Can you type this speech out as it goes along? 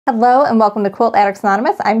Hello and welcome to Quilt Addicts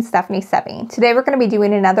Anonymous. I'm Stephanie Sepping. Today we're going to be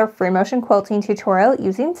doing another free motion quilting tutorial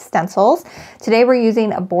using stencils. Today we're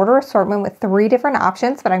using a border assortment with 3 different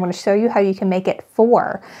options, but I'm going to show you how you can make it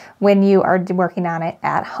 4 when you are working on it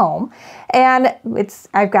at home. And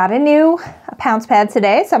I've got a new pounce pad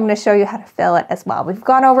today, so I'm going to show you how to fill it as well. We've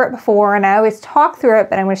gone over it before and I always talk through it,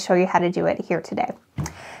 but I'm going to show you how to do it here today.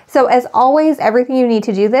 So as always, everything you need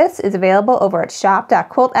to do this is available over at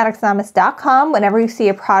shop.quiltaddictsanonymous.com. Whenever you see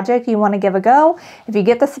a project you want to give a go, if you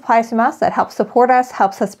get the supplies from us, that helps support us,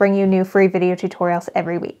 helps us bring you new free video tutorials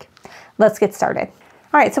every week. Let's get started.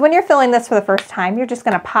 All right, so when you're filling this for the first time, you're just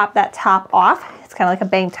going to pop that top off. It's kind of like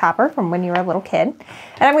a bang topper from when you were a little kid. And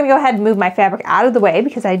I'm going to go ahead and move my fabric out of the way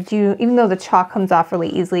because even though the chalk comes off really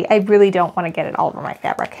easily, I really don't want to get it all over my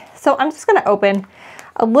fabric. So I'm just going to open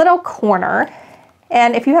a little corner.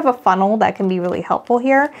 And if you have a funnel, that can be really helpful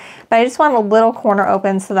here. But I just want a little corner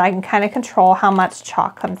open so that I can kind of control how much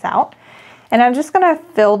chalk comes out. And I'm just going to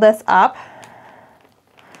fill this up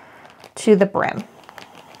to the brim.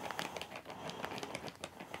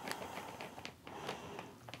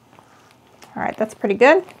 All right, that's pretty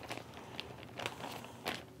good.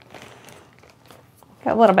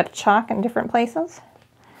 Got a little bit of chalk in different places.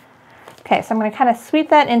 Okay, so I'm going to kind of sweep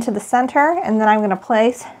that into the center, and then I'm going to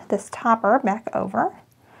place this topper back over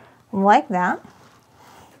like that.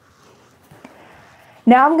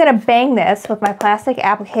 Now I'm going to bang this with my plastic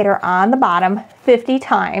applicator on the bottom 50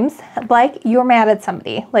 times, like you're mad at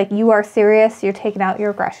somebody, like you are serious, you're taking out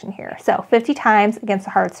your aggression here. So 50 times against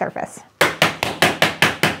a hard surface.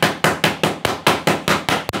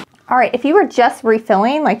 All right, if you were just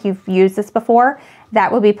refilling, like you've used this before, that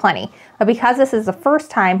would be plenty. But because this is the first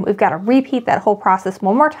time, we've got to repeat that whole process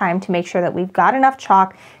one more time to make sure that we've got enough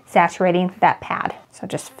chalk saturating that pad. So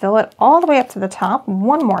just fill it all the way up to the top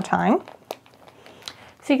one more time.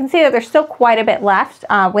 So you can see that there's still quite a bit left.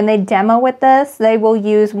 When they demo with this, they will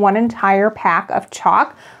use one entire pack of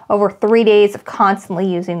chalk over 3 days of constantly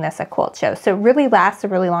using this at quilt shows. So it really lasts a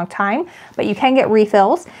really long time, but you can get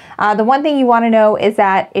refills. The one thing you want to know is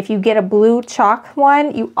that if you get a blue chalk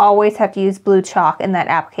one, you always have to use blue chalk in that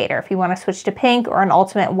applicator. If you want to switch to pink or an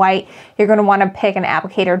ultimate white, you're going to want to pick an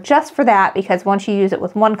applicator just for that, because once you use it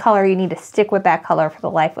with one color, you need to stick with that color for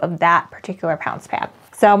the life of that particular pounce pad.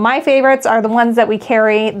 So my favorites are the ones that we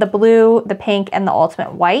carry, the blue, the pink, and the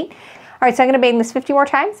ultimate white. All right, so I'm going to bang this 50 more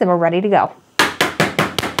times and we're ready to go.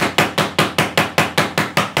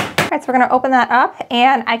 All right, so we're going to open that up,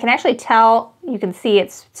 and I can actually tell, you can see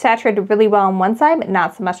it's saturated really well on one side, but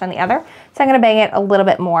not so much on the other. So I'm going to bang it a little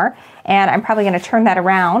bit more, and I'm probably going to turn that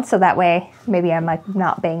around so that way maybe I'm like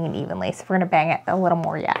not banging evenly. So we're going to bang it a little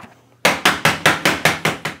more yet.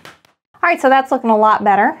 All right, so that's looking a lot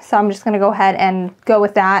better. So I'm just going to go ahead and go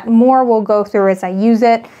with that. More we'll go through as I use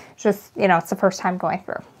it. Just, you know, it's the first time going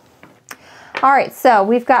through. All right, so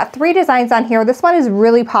we've got 3 designs on here. This one is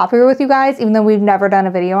really popular with you guys, even though we've never done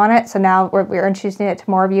a video on it. So now we're introducing it to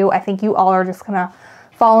more of you. I think you all are just gonna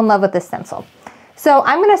fall in love with this stencil. So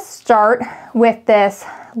I'm gonna start with this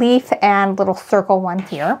leaf and little circle one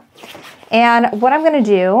here. And what I'm gonna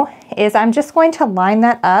do is I'm just going to line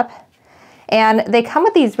that up. And they come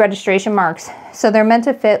with these registration marks. So they're meant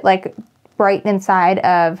to fit like right inside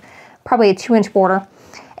of probably a 2-inch border.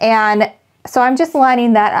 And so I'm just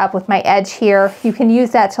lining that up with my edge here. You can use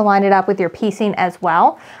that to line it up with your piecing as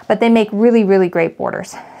well, but they make really, really great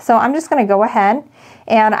borders. So I'm just gonna go ahead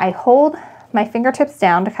and I hold my fingertips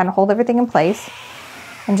down to kind of hold everything in place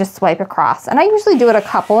and just swipe across. And I usually do it a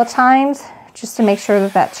couple of times just to make sure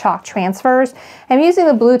that that chalk transfers. I'm using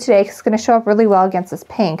the blue today because it's gonna show up really well against this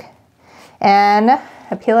pink. And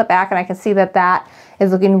I peel it back and I can see that that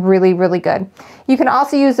is looking really, really good. You can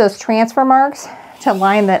also use those transfer marks to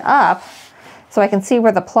line that up so I can see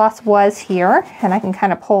where the plus was here, and I can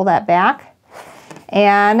kind of pull that back,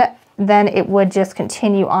 and then it would just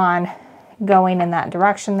continue on going in that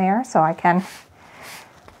direction there. So I can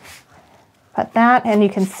put that, and you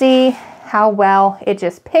can see how well it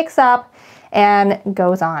just picks up and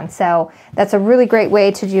goes on. So that's a really great way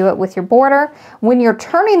to do it with your border. When you're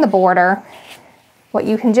turning the border, what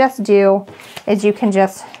you can just do is you can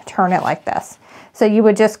just turn it like this. So you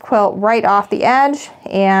would just quilt right off the edge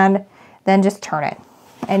and then just turn it.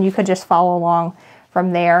 And you could just follow along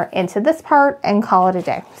from there into this part and call it a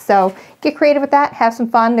day. So get creative with that, have some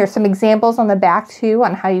fun. There's some examples on the back too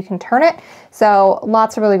on how you can turn it. So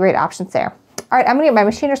lots of really great options there. All right, I'm gonna get my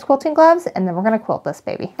machiner's quilting gloves and then we're gonna quilt this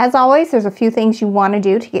baby. As always, there's a few things you wanna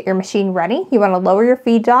do to get your machine ready. You wanna lower your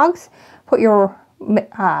feed dogs, put your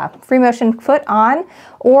free motion foot on,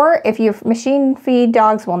 or if your machine feed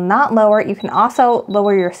dogs will not lower it, you can also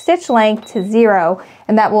lower your stitch length to 0,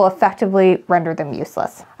 and that will effectively render them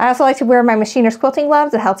useless. I also like to wear my machiner's quilting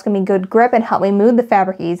gloves. It helps give me good grip and help me move the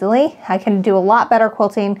fabric easily. I can do a lot better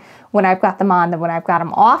quilting when I've got them on than when I've got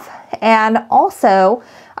them off. And also,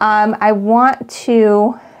 I want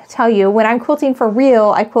to tell you, when I'm quilting for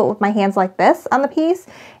real, I quilt with my hands like this on the piece.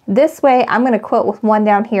 This way, I'm going to quilt with one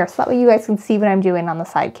down here, so that way you guys can see what I'm doing on the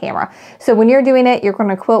side camera. So when you're doing it, you're going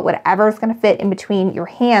to quilt whatever is going to fit in between your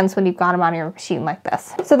hands when you've got them on your machine like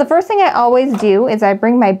this. So the first thing I always do is I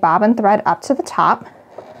bring my bobbin thread up to the top.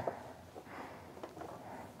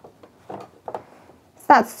 It's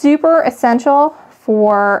not super essential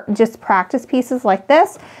for just practice pieces like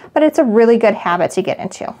this, but it's a really good habit to get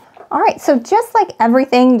into. All right, so just like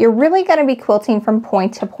everything, you're really going to be quilting from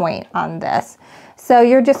point to point on this. So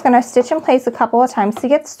you're just going to stitch in place a couple of times to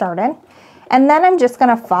get started. And then I'm just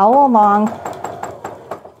going to follow along.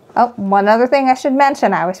 Oh, one other thing I should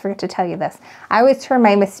mention, I always forget to tell you this. I always turn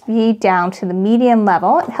my speed down to the median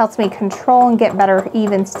level. It helps me control and get better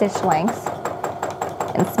even stitch lengths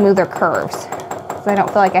and smoother curves, so I don't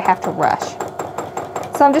feel like I have to rush.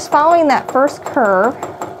 So I'm just following that first curve,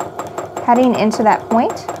 heading into that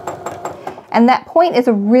point. And that point is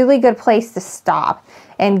a really good place to stop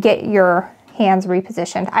and get your hands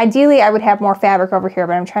repositioned. Ideally, I would have more fabric over here,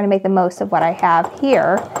 but I'm trying to make the most of what I have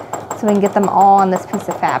here so we can get them all on this piece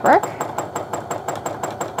of fabric.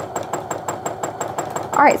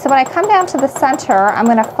 All right, so when I come down to the center, I'm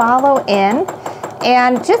going to follow in,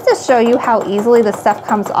 and just to show you how easily the stuff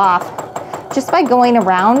comes off, just by going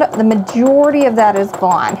around, the majority of that is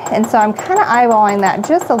gone. And so I'm kind of eyeballing that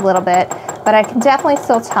just a little bit, but I can definitely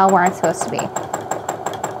still tell where I'm supposed to be.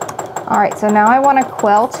 All right, so now I want to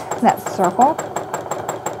quilt that circle.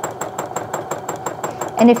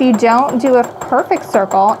 And if you don't do a perfect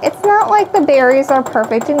circle, it's not like the berries are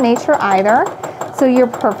perfect in nature either. So you're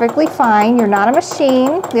perfectly fine. You're not a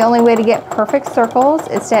machine. The only way to get perfect circles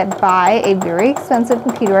is to buy a very expensive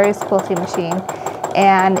computerized quilting machine.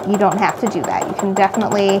 And you don't have to do that. You can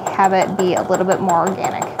definitely have it be a little bit more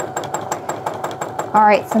organic. All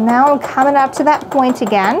right, so now I'm coming up to that point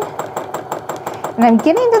again. And I'm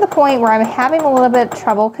getting to the point where I'm having a little bit of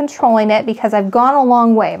trouble controlling it because I've gone a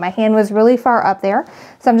long way. My hand was really far up there.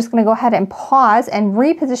 So I'm just going to go ahead and pause and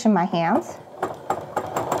reposition my hands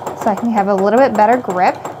so I can have a little bit better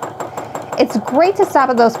grip. It's great to stop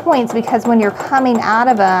at those points because when you're coming out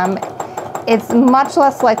of them, it's much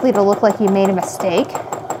less likely to look like you made a mistake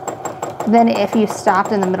than if you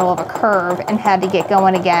stopped in the middle of a curve and had to get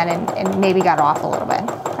going again and maybe got off a little bit.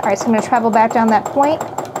 All right, so I'm going to travel back down that point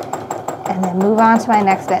and then move on to my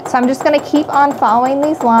next bit. So I'm just going to keep on following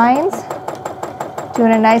these lines,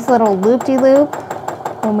 doing a nice little loop-de-loop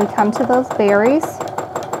when we come to those berries.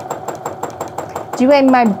 Doing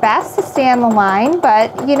my best to stay on the line,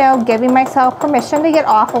 but you know, giving myself permission to get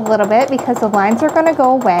off a little bit because the lines are going to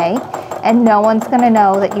go away and no one's going to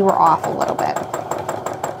know that you were off a little bit.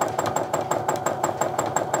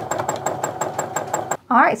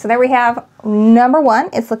 All right, so there we have number one.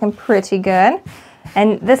 It's looking pretty good.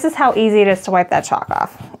 And this is how easy it is to wipe that chalk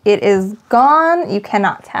off. It is gone. You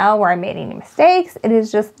cannot tell where I made any mistakes. It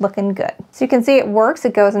is just looking good. So you can see it works.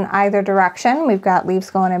 It goes in either direction. We've got leaves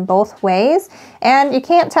going in both ways. And you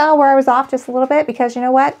can't tell where I was off just a little bit because you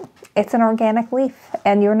know what? It's an organic leaf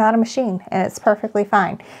and you're not a machine and it's perfectly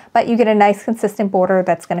fine. But you get a nice consistent border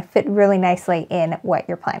that's going to fit really nicely in what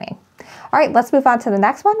you're planning. All right, let's move on to the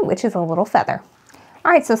next one, which is a little feather.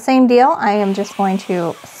 All right, so same deal. I am just going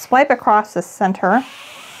to swipe across the center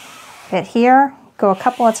bit here, go a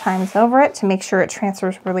couple of times over it to make sure it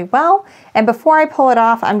transfers really well. And before I pull it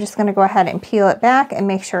off, I'm just gonna go ahead and peel it back and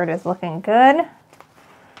make sure it is looking good.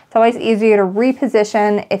 It's always easier to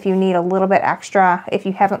reposition if you need a little bit extra if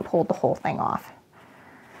you haven't pulled the whole thing off.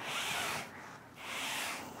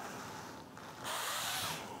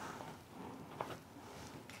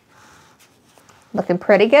 Looking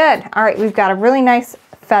pretty good. All right, we've got a really nice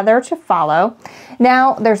feather to follow.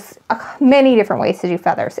 Now, there's many different ways to do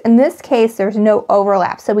feathers. In this case, there's no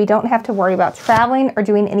overlap, so we don't have to worry about traveling or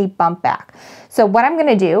doing any bump back. So what I'm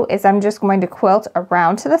gonna do is I'm just going to quilt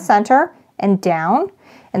around to the center and down,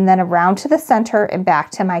 and then around to the center and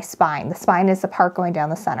back to my spine. The spine is the part going down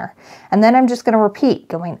the center. And then I'm just gonna repeat,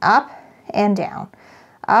 going up and down,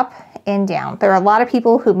 up and down. There are a lot of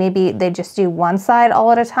people who maybe they just do one side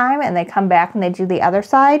all at a time and they come back and they do the other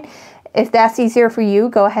side. If that's easier for you,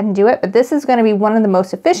 go ahead and do it. But this is going to be one of the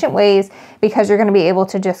most efficient ways because you're going to be able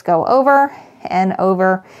to just go over and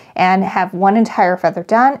over and have one entire feather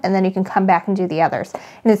done, and then you can come back and do the others.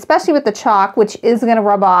 And especially with the chalk, which is going to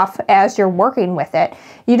rub off as you're working with it,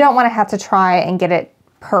 you don't want to have to try and get it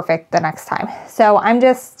perfect the next time. So I'm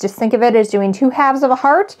just think of it as doing 2 halves of a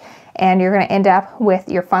heart, and you're going to end up with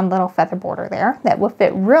your fun little feather border there that will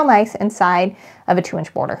fit real nice inside of a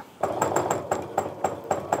 2-inch border.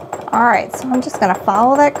 All right, so I'm just going to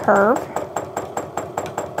follow that curve.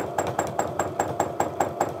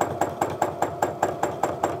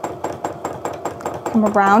 Come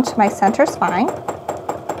around to my center spine,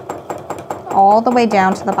 all the way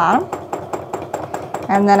down to the bottom.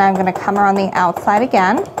 And then I'm going to come around the outside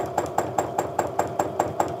again.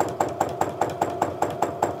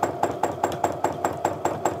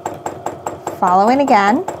 Following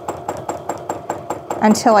again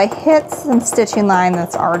until I hit some stitching line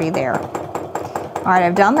that's already there. All right,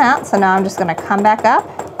 I've done that, so now I'm just going to come back up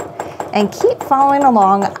and keep following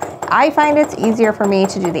along. I find it's easier for me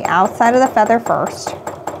to do the outside of the feather first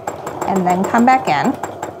and then come back in.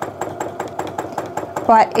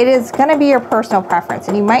 But it is going to be your personal preference,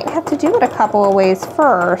 and you might have to do it a couple of ways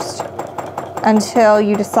first until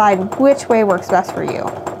you decide which way works best for you.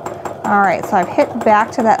 All right, so I've hit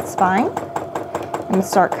back to that spine and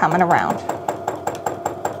start coming around.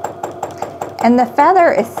 And the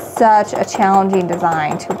feather is such a challenging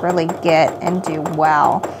design to really get and do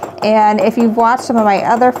well. And if you've watched some of my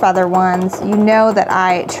other feather ones, you know that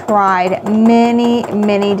I tried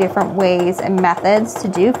many different ways and methods to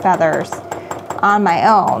do feathers on my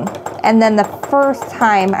own. And then the first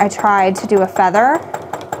time I tried to do a feather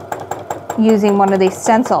using one of these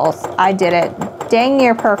stencils, I did it dang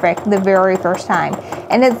near perfect the very first time.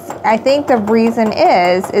 And I think the reason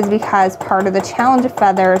is because part of the challenge of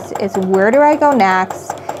feathers is, where do I go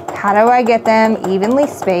next? How do I get them evenly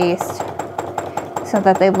spaced so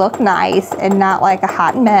that they look nice and not like a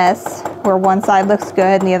hot mess where one side looks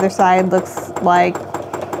good and the other side looks like,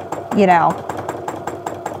 you know,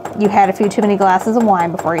 you had a few too many glasses of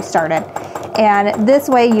wine before you started. And this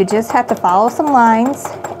way you just have to follow some lines,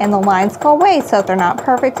 and the lines go away. So if they're not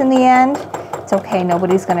perfect in the end, it's okay,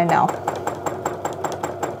 nobody's gonna know.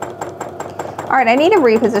 All right, I need to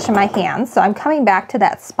reposition my hands, so I'm coming back to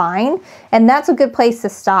that spine, and that's a good place to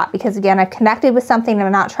stop because, again, I've connected with something and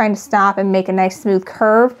I'm not trying to stop and make a nice smooth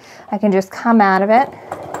curve. I can just come out of it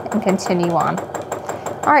and continue on.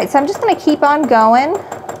 All right, so I'm just gonna keep on going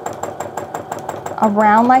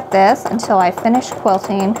around like this until I finish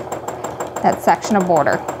quilting that section of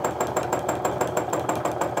border.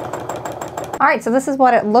 All right, so this is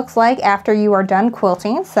what it looks like after you are done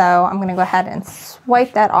quilting. So I'm gonna go ahead and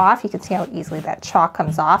swipe that off. You can see how easily that chalk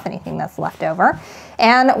comes off, anything that's left over.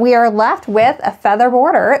 And we are left with a feather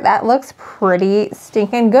border that looks pretty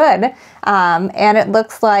stinking good. And it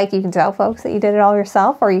looks like you can tell folks that you did it all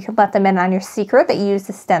yourself, or you can let them in on your secret that you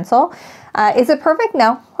used a stencil. Is it perfect?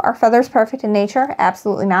 No. Are feathers perfect in nature?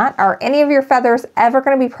 Absolutely not. Are any of your feathers ever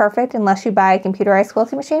going to be perfect unless you buy a computerized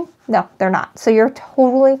quilting machine? No, they're not. So you're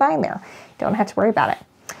totally fine there. Don't have to worry about it.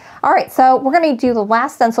 All right, so we're going to do the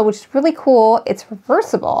last stencil, which is really cool. It's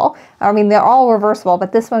reversible. I mean, they're all reversible,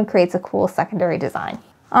 but this one creates a cool secondary design.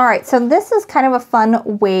 All right, so this is kind of a fun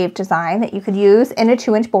wave design that you could use in a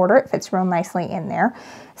 2-inch border. It fits real nicely in there.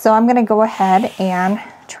 So I'm going to go ahead and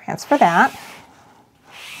transfer that.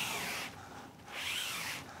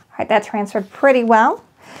 All right, that transferred pretty well.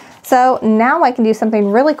 So now I can do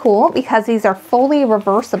something really cool because these are fully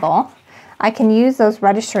reversible. I can use those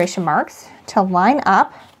registration marks to line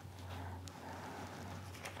up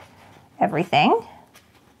everything.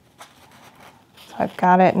 So I've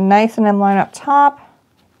got it nice and in line up top,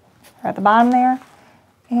 or at the bottom there,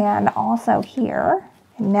 and also here.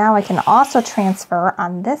 And now I can also transfer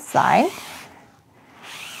on this side.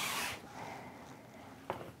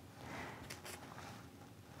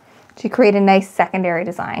 To create a nice secondary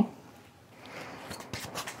design.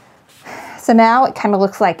 So now it kind of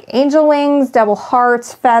looks like angel wings, double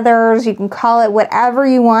hearts, feathers. You can call it whatever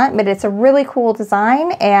you want, but it's a really cool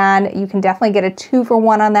design, and you can definitely get a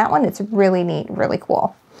 2-for-1 on that one. It's really neat, really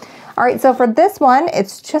cool. All right, so for this one,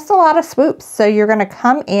 it's just a lot of swoops. So you're gonna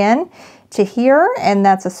come in to here, and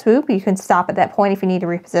that's a swoop. You can stop at that point if you need to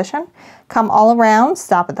reposition. Come all around,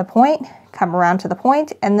 stop at the point, come around to the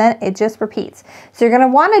point, and then it just repeats. So you're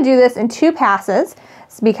gonna wanna do this in 2 passes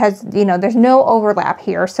because, you know, there's no overlap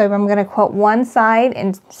here. So I'm gonna quilt one side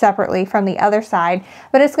and separately from the other side,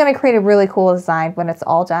 but it's gonna create a really cool design when it's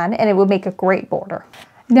all done, and it would make a great border.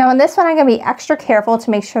 Now in this one, I'm going to be extra careful to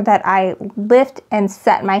make sure that I lift and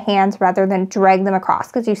set my hands rather than drag them across,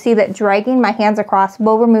 because you see that dragging my hands across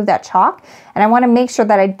will remove that chalk, and I want to make sure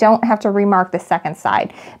that I don't have to remark the second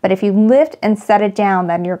side. But if you lift and set it down,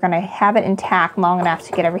 then you're going to have it intact long enough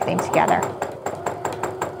to get everything together.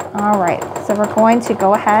 All right, so we're going to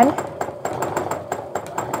go ahead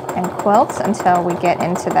and quilt until we get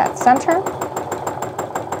into that center.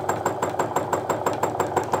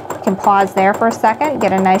 You can pause there for a second,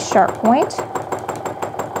 get a nice sharp point,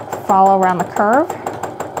 follow around the curve.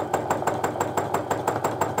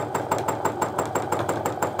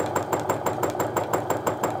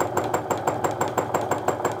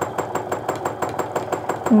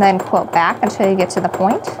 And then quilt back until you get to the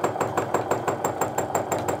point.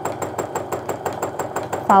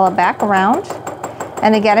 Follow back around.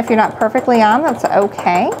 And again, if you're not perfectly on, that's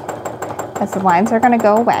okay, as the lines are going to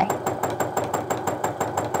go away.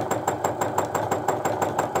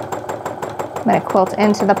 I'm going to quilt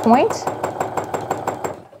into the point.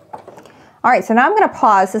 All right, so now I'm going to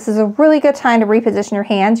pause. This is a really good time to reposition your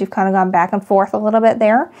hands. You've kind of gone back and forth a little bit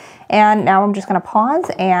there. And now I'm just going to pause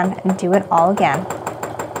and do it all again.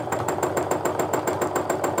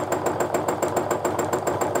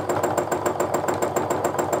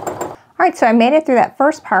 All right, so I made it through that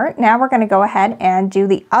first part. Now we're going to go ahead and do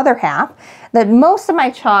the other half. Most of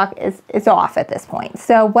my chalk is off at this point.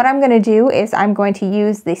 So what I'm going to do is I'm going to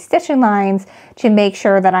use the stitching lines to make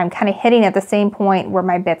sure that I'm kind of hitting at the same point where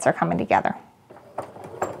my bits are coming together.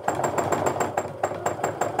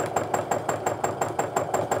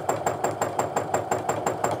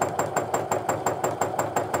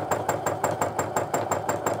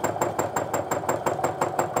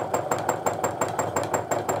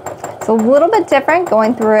 It's a little bit different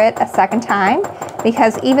going through it a second time,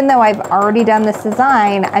 because even though I've already done this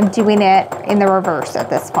design, I'm doing it in the reverse at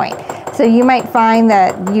this point. So you might find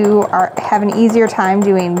that you have an easier time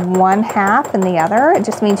doing one half than the other. It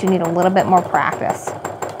just means you need a little bit more practice.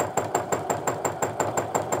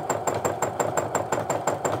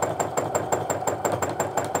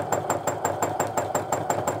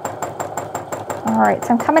 All right, so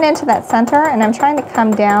I'm coming into that center and I'm trying to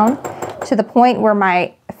come down to the point where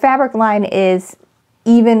my fabric line is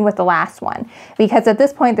even with the last one, because at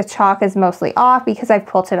this point the chalk is mostly off because I've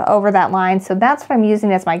quilted over that line. So that's what I'm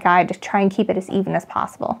using as my guide to try and keep it as even as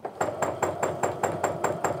possible.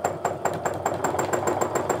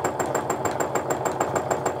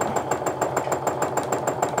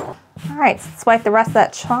 All right, so let's wipe the rest of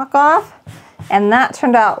that chalk off, and that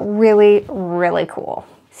turned out really, really cool.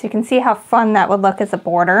 So you can see how fun that would look as a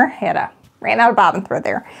border. Ran out of bobbin thread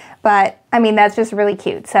there, but I mean, that's just really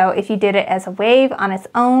cute. So if you did it as a wave on its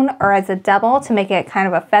own or as a double to make it kind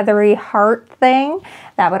of a feathery heart thing,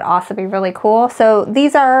 that would also be really cool. So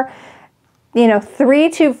these are, 3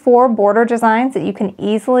 to 4 border designs that you can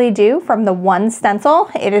easily do from the one stencil.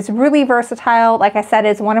 It is really versatile. Like I said,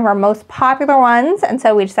 it's one of our most popular ones, and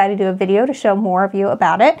so we decided to do a video to show more of you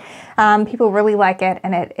about it. People really like it,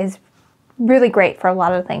 and it is really great for a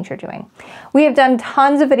lot of the things you're doing. We have done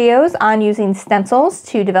tons of videos on using stencils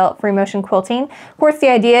to develop free motion quilting. Of course, the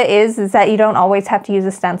idea is that you don't always have to use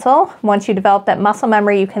a stencil. Once you develop that muscle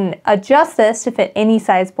memory, you can adjust this to fit any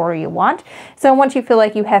size border you want. So once you feel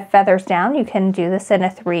like you have feathers down, you can do this in a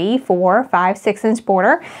 3, 4, 5, 6 inch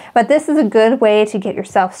border. But this is a good way to get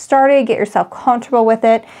yourself started, get yourself comfortable with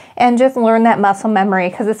it, and just learn that muscle memory,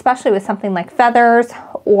 because especially with something like feathers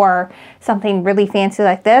or something really fancy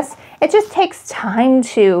like this, it just takes time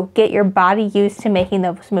to get your body used to making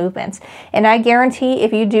those movements. And I guarantee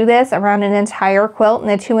if you do this around an entire quilt in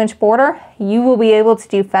a 2 inch border, you will be able to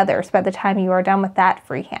do feathers by the time you are done with that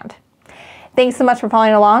freehand. Thanks so much for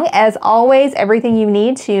following along. As always, everything you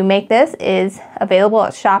need to make this is available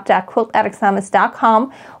at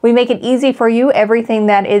shop.quiltaddictsanonymous.com. We make it easy for you. Everything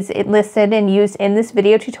that is listed and used in this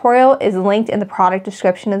video tutorial is linked in the product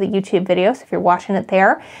description of the YouTube video. So if you're watching it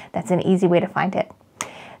there, that's an easy way to find it.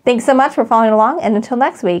 Thanks so much for following along, and until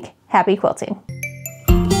next week, happy quilting.